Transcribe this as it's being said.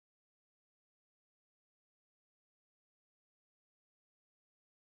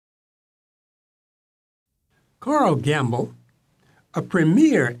Carl Gamble, a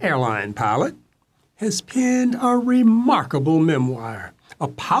premier airline pilot, has penned a remarkable memoir, a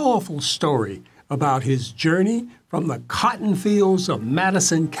powerful story about his journey from the cotton fields of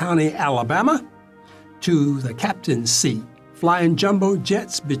Madison County, Alabama, to the captain's seat, flying jumbo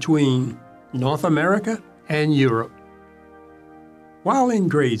jets between North America and Europe. While in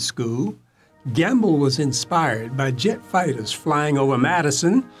grade school, Gamble was inspired by jet fighters flying over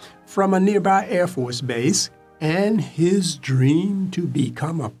Madison from a nearby Air Force base, and his dream to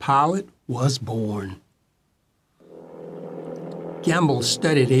become a pilot was born. Gamble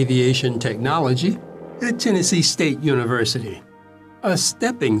studied aviation technology at Tennessee State University, a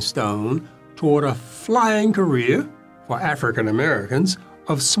stepping stone toward a flying career for African Americans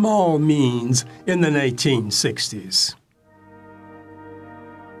of small means in the 1960s.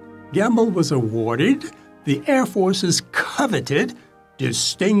 Gamble was awarded the Air Force's coveted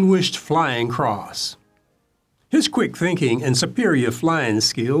Distinguished Flying Cross. His quick thinking and superior flying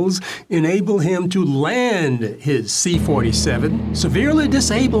skills enable him to land his C-47, severely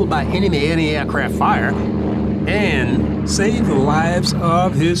disabled by enemy anti-aircraft fire, and save the lives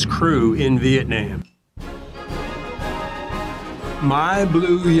of his crew in Vietnam. My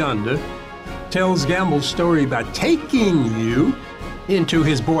Blue Yonder tells Gamble's story by taking you into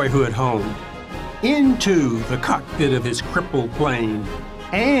his boyhood home, into the cockpit of his crippled plane,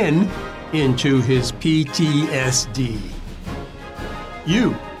 and into his PTSD.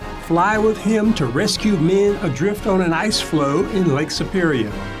 You fly with him to rescue men adrift on an ice floe in Lake Superior,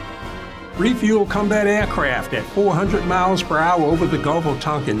 refuel combat aircraft at 400 miles per hour over the Gulf of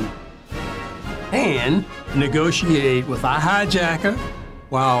Tonkin, and negotiate with a hijacker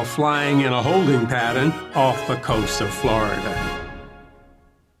while flying in a holding pattern off the coast of Florida.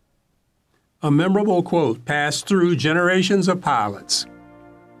 A memorable quote passed through generations of pilots,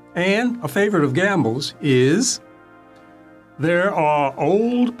 and a favorite of Gamble's is, "There are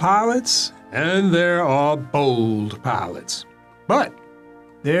old pilots and there are bold pilots, but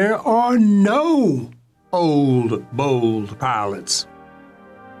there are no old, bold pilots."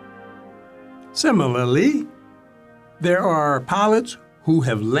 Similarly, there are pilots who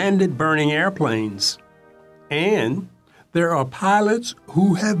have landed burning airplanes, and there are pilots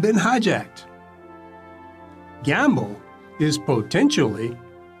who have been hijacked. Gamble is potentially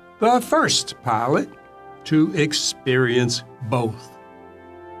the first pilot to experience both.